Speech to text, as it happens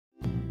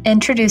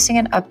Introducing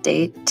an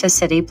update to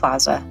City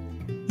Plaza.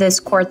 This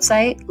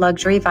quartzite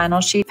luxury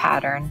vinyl sheet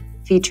pattern,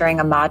 featuring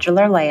a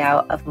modular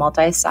layout of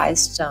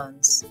multi-sized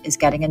stones, is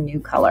getting a new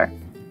color,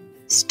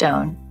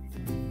 stone,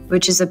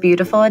 which is a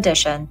beautiful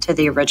addition to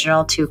the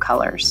original two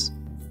colors,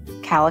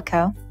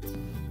 calico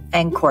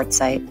and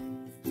quartzite.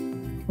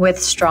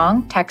 With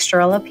strong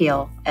textural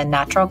appeal and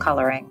natural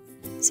coloring,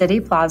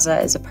 City Plaza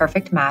is a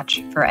perfect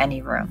match for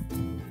any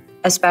room,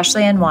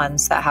 especially in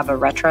ones that have a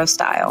retro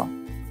style.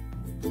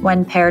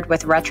 When paired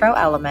with retro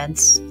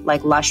elements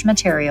like lush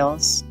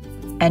materials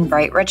and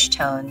bright rich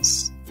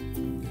tones,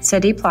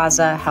 City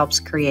Plaza helps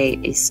create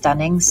a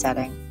stunning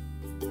setting.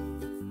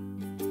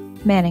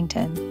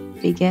 Mannington,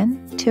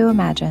 begin to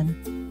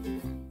imagine.